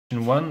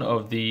Question 1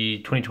 of the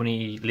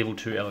 2020 Level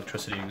 2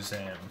 Electricity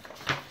exam.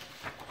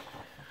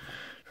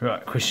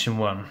 Right, question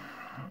 1.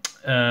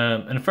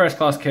 In a first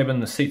class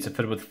cabin, the seats are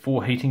fitted with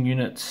 4 heating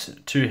units,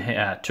 two for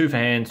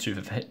hands, two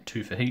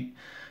for heat.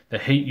 The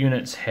heat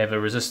units have a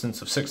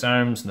resistance of 6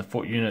 ohms and the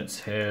foot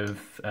units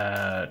have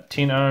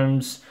 10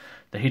 ohms.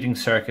 The heating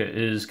circuit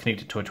is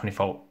connected to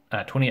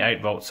a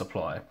 28 volt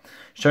supply.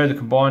 Show the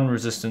combined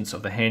resistance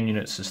of the hand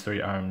units is 3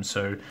 ohms.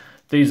 So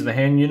these are the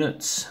hand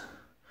units.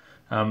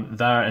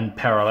 They're in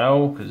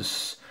parallel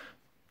because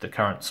the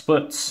current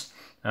splits.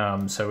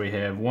 So we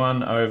have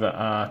 1 over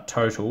R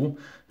total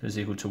is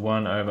equal to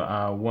 1 over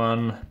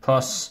R1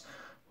 plus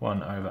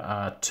 1 over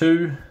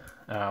R2.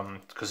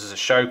 Because it's a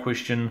show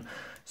question,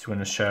 so we're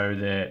going to show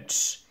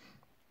that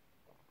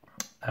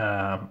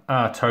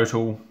R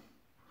total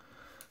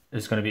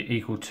is going to be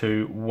equal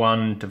to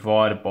 1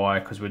 divided by,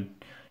 because we'd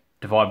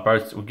divide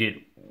both, we'll get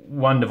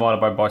 1 divided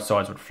by both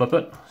sides would flip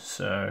it.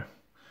 So,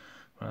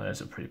 well,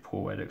 that's a pretty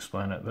poor way to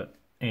explain it, but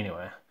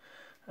anyway.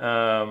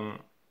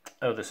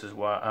 This is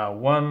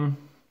R1,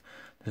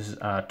 this is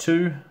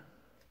R2,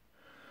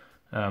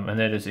 and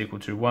that is equal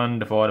to 1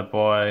 divided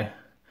by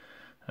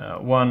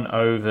 1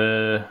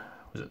 over,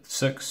 was it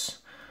 6,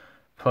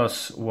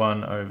 plus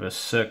 1 over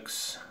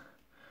 6,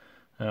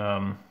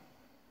 and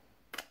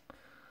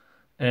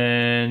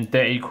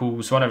that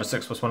equals 1 over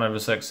 6 plus 1 over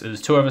 6 is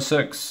 2 over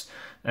 6,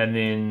 and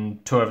then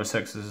 2 over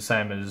 6 is the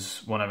same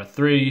as 1 over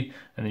 3,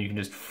 and then you can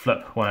just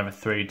flip 1 over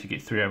 3 to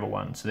get 3 over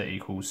 1, so that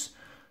equals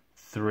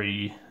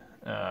 3.0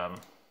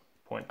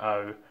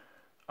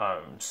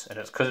 ohms, and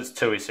it's because it's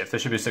 2SF. There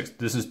should be 6.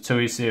 This is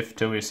 2SF,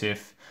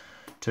 2SF,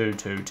 2,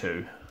 2,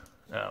 2.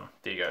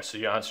 There you go. So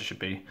your answer should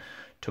be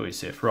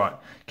 2SF. Right.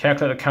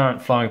 Calculate the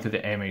current flowing through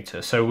the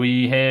ammeter. So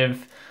we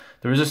have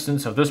the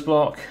resistance of this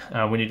block.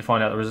 We need to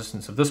find out the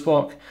resistance of this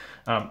block.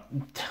 I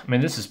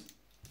mean, this is,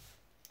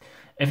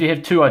 if you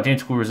have 2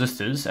 identical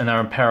resistors and they're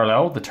in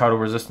parallel, the total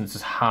resistance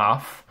is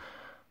half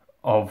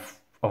of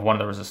one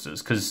of the resistors,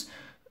 because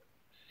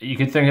you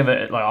can think of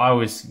it like, I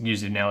always use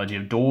the analogy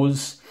of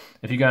doors.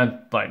 If you're going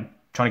like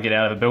trying to get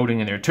out of a building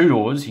and there are 2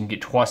 doors, you can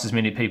get twice as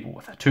many people.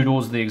 If the 2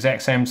 doors are the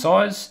exact same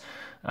size,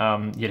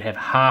 you'd have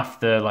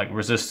half the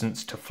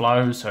resistance to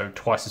flow, so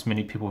twice as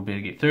many people would be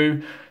able to get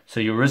through.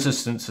 So your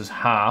resistance is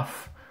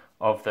half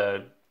of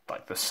the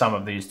sum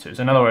of these two.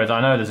 So in other words,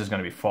 I know this is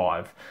going to be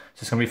 5.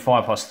 So it's going to be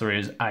 5 plus 3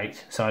 is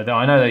 8. So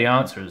I know the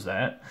answer is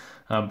that,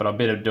 but I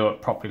better do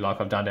it properly like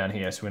I've done down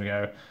here. So we're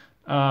going to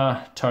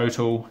go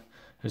total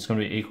is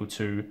going to be equal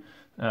to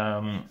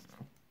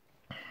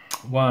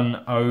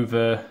 1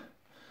 over,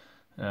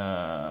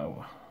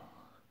 I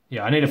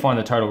need to find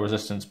the total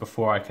resistance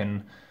before I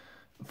can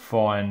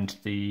find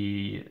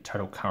the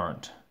total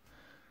current.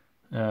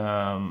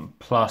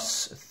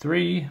 Plus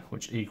 3,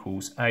 which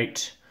equals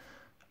 8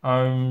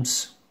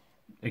 ohms.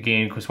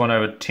 Again, because 1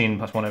 over 10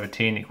 plus 1 over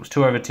 10 equals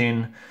 2 over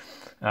 10,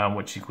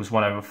 which equals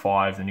 1 over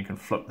 5. Then you can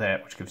flip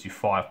that, which gives you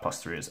 5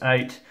 plus 3 is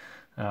 8.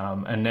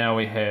 And now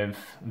we have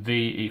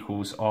V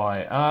equals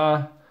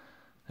IR.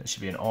 That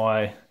should be an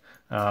I.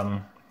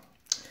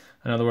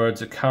 In other words,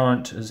 the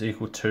current is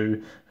equal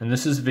to, and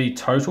this is V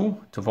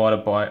total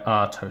divided by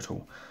R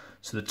total.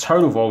 So the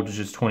total voltage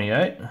is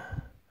 28.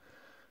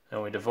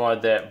 And we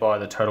divide that by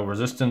the total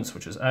resistance,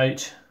 which is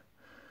 8.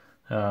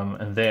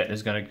 And that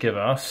is going to give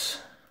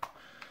us,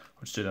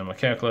 let's do that on my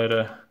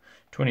calculator,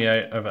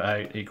 28 over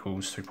 8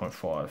 equals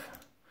 3.5.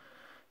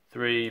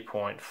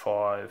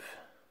 3.5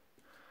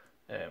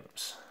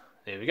 amps.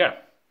 There we go.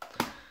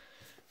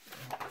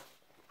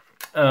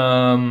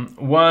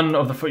 One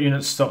of the foot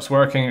units stops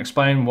working.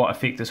 Explain what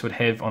effect this would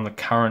have on the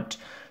current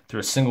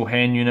through a single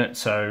hand unit.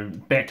 So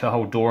back to the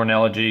whole door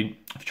analogy.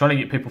 If you're trying to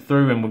get people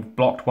through and we've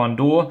blocked one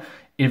door,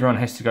 everyone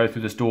has to go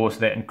through this door, so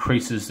that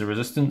increases the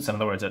resistance. In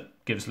other words, it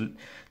gives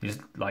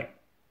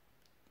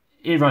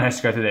everyone has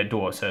to go through that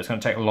door, so it's going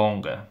to take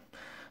longer.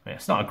 I mean,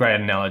 it's not a great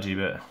analogy,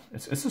 but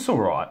it's just all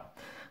right.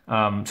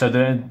 So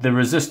the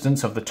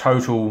resistance of the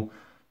total,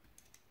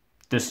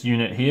 this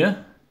unit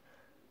here,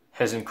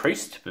 has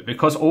increased, but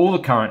because all the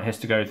current has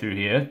to go through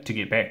here to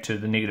get back to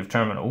the negative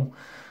terminal,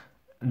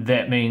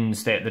 that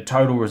means that the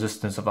total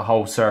resistance of the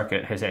whole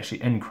circuit has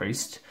actually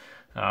increased,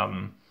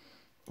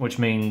 which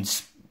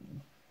means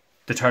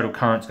the total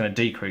current is going to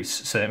decrease.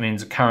 So that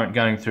means the current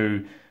going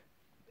through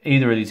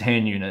either of these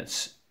hand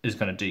units is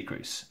going to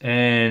decrease,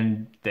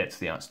 and that's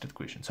the answer to the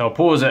question. So I'll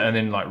pause it and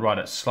then write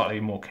it slightly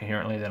more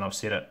coherently than I've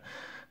said it,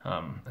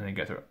 and then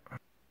go through it.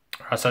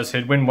 Right, so I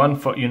said when one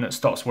foot unit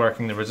stops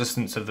working, the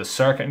resistance of the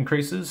circuit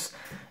increases.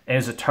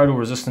 As the total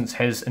resistance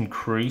has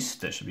increased,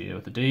 that should be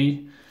with a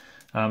D,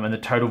 and the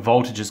total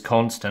voltage is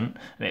constant,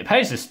 and it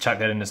pays to chuck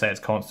that in to say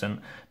it's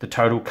constant, the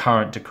total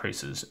current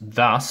decreases.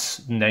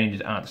 Thus, now you need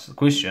to answer the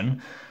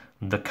question,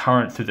 the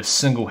current through the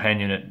single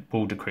hand unit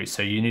will decrease.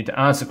 So you need to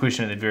answer the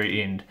question at the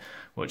very end,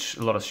 which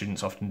a lot of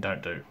students often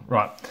don't do.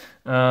 Right,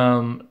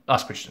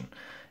 last question.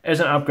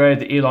 As an upgrade,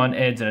 the airline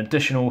adds an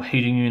additional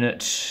heating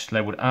unit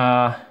labelled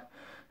R.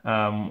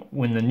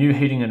 When the new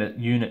heating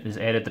unit is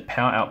added, the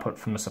power output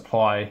from the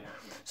supply,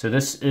 so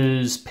this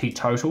is P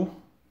total,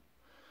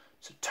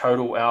 So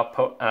total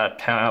output, power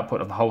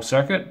output of the whole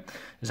circuit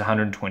is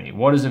 120.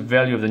 What is the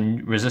value of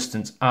the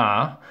resistance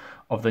R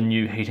of the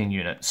new heating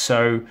unit?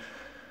 So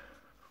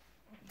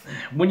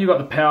when you got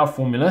the power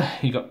formula,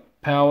 you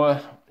got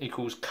power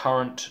equals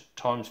current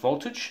times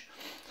voltage.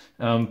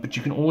 But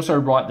you can also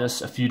write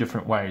this a few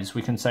different ways.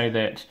 We can say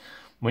that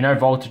we know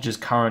voltage is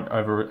current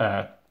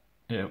over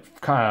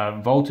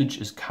voltage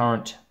is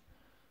current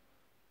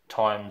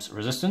times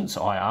resistance,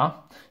 IR.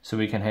 So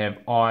we can have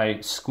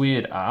I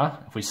squared R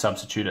if we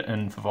substitute it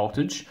in for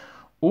voltage,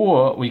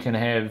 or we can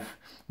have,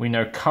 we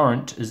know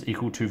current is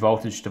equal to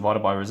voltage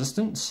divided by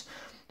resistance.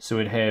 So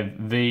we'd have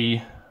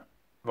V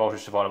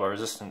voltage divided by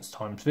resistance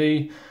times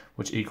V,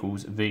 which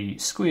equals V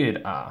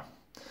squared R.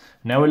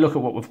 Now we look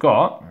at what we've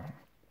got.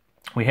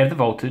 We have the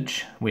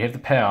voltage, we have the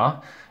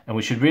power, and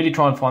we should really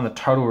try and find the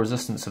total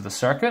resistance of the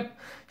circuit.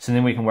 So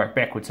then we can work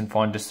backwards and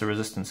find just the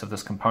resistance of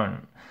this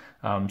component.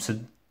 So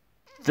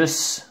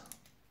this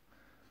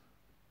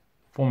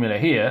formula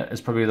here is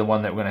probably the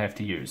one that we're going to have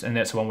to use, and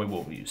that's the one we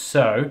will use.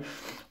 So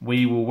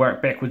we will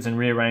work backwards and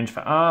rearrange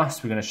for R.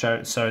 So we're going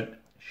to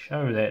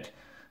show that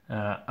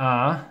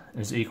R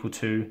is equal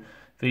to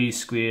V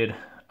squared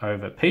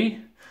over P.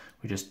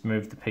 We just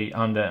move the P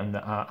under and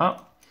the R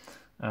up.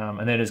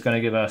 And that is going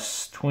to give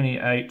us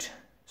 28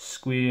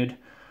 squared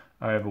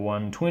over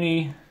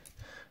 120.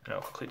 And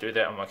I'll quickly do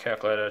that on my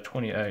calculator.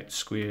 28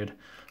 squared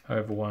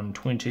over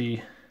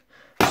 120.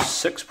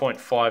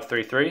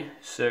 6.533.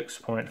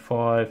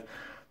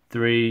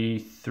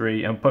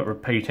 6.533. And put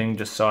repeating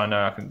just so I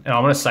know I can. And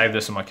I'm going to save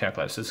this in my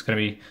calculator. So it's going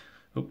to be,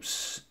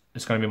 oops,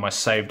 it's going to be my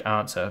saved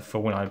answer for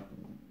when I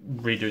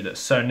redo this.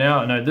 So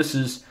now I know this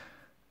is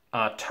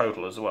R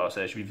total as well.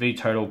 So that should be V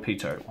total, P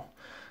total.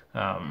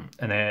 And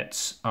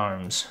that's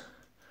ohms.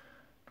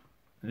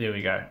 There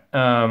we go.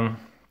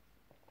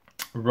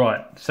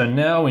 Right, so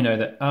now we know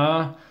that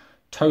R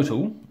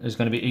total is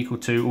going to be equal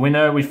to,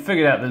 we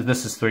figured out that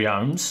this is 3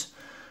 ohms.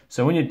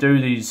 So when you do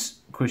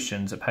these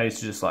questions, it pays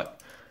to just like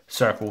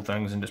circle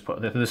things and just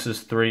put that this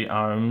is 3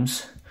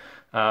 ohms.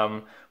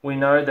 We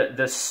know that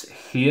this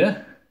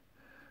here,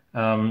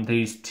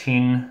 these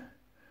 10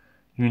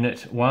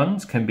 unit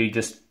ones can be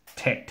just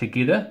tacked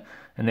together,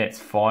 and that's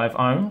 5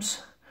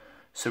 ohms.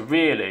 So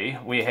really,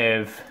 we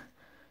have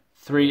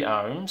 3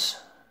 ohms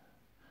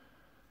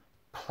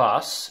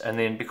plus, and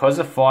then because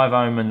the 5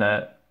 ohm and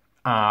the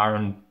R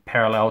are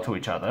parallel to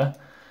each other,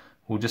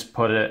 we'll just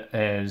put it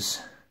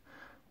as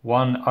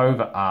 1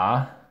 over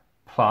R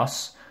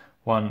plus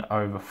 1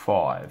 over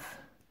 5.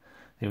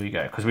 There we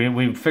go, because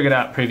we figured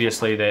out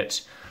previously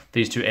that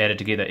these two added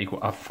together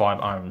equal up 5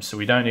 ohms, so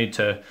we don't need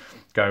to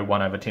go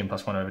 1 over 10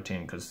 plus 1 over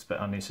 10 because it's a bit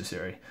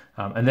unnecessary.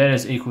 And that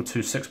is equal to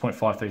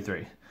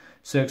 6.533.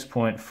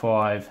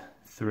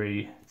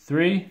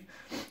 6.533.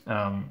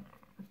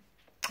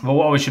 But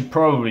what we should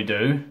probably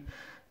do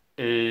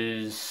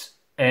is,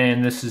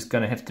 and this is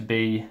going to have to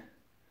be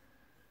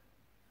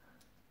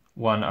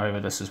 1 over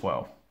this as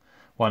well.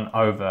 1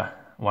 over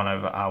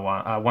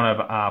R1, 1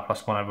 over R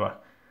plus 1 over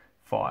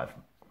 5.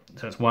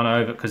 So it's 1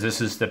 over, because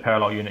this is the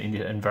parallel unit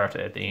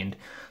inverter at the end.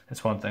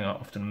 That's one thing I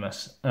often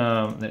miss.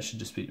 That should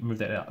just be, move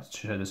that out to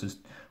show this is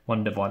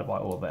 1 divided by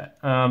all of that.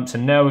 So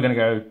now we're going to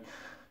go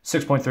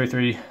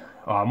 6.33.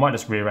 Oh, I might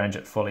just rearrange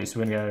it fully.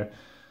 So we're going to go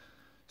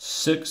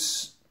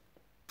 6,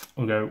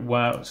 we'll go,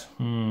 wow,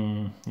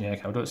 yeah,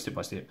 okay, I'll do it step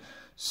by step.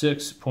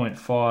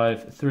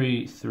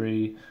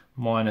 6.533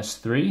 minus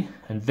 3,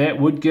 and that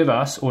would give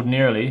us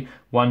ordinarily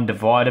 1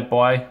 divided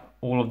by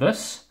all of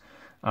this.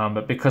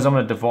 But because I'm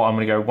going to divide, I'm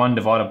going to go 1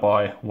 divided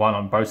by 1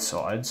 on both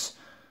sides.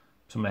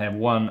 So I'm going to have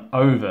 1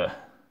 over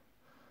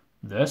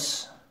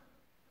this,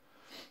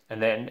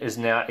 and that is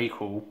now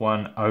equal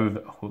 1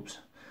 over, whoops,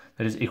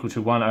 that is equal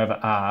to 1 over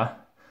R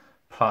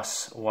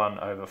plus 1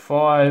 over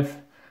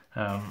 5.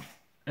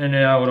 And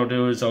now what I'll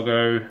do is I'll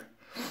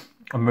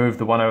move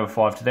the 1 over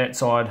 5 to that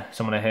side.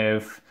 So I'm going to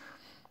have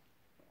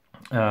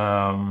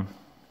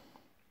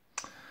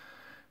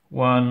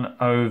 1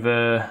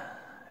 over,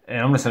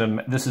 and I'm just going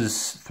to, this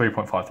is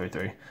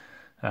 3.533.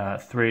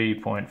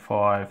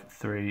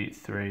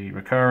 3.533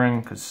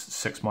 recurring, because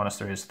 6 minus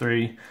 3 is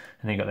 3. And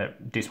then you got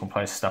that decimal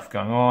place stuff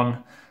going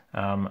on.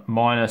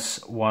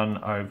 Minus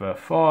 1 over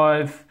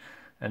 5.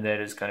 And that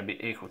is going to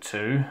be equal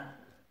to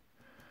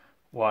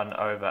 1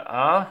 over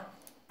R.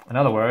 In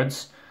other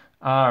words,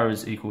 R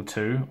is equal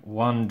to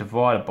 1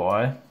 divided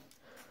by,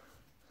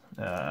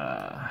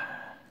 and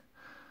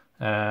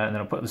then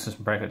I'll put this in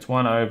brackets,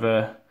 1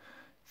 over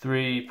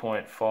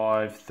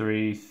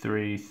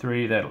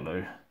 3.5333, that'll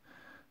do,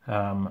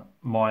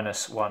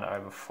 minus 1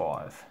 over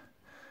 5.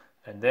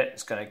 And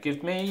that's going to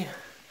give me,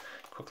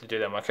 quickly do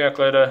that on my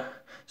calculator,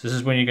 so this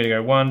is when you're going to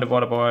go 1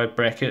 divided by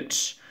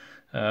bracket,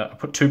 I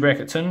put 2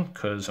 brackets in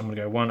because I'm going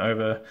to go 1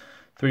 over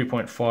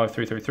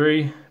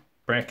 3.5333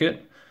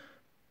 bracket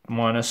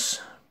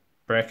minus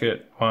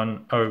bracket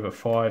 1 over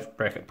 5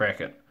 bracket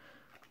bracket.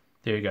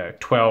 There you go,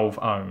 12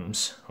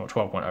 ohms, or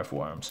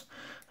 12.04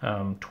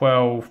 ohms.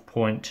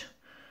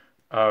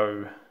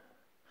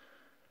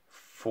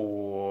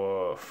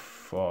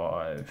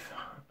 12.045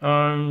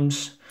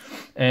 ohms,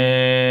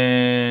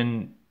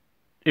 and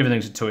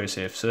everything's at 2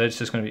 SF, so that's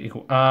just going to be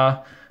equal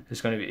R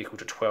is going to be equal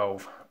to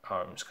 12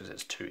 ohms because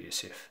it's 2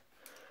 SF.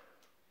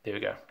 There we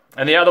go.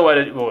 And the other way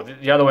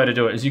to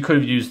do it is you could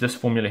have used this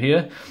formula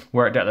here,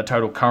 worked out the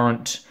total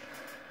current.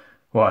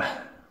 What?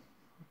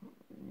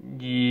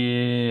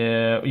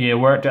 Yeah,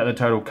 worked out the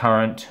total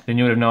current. Then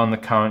you would have known the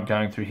current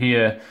going through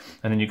here,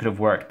 and then you could have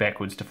worked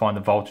backwards to find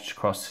the voltage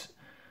across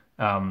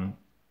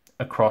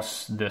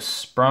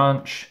this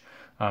branch.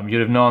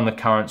 You'd have known the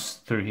currents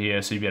through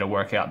here, so you'd be able to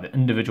work out the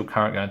individual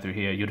current going through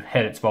here. You'd have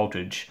had its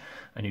voltage,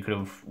 and you could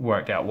have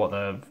worked out what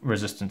the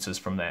resistance is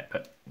from that.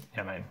 But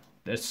I mean,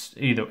 it's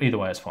either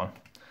way is fine.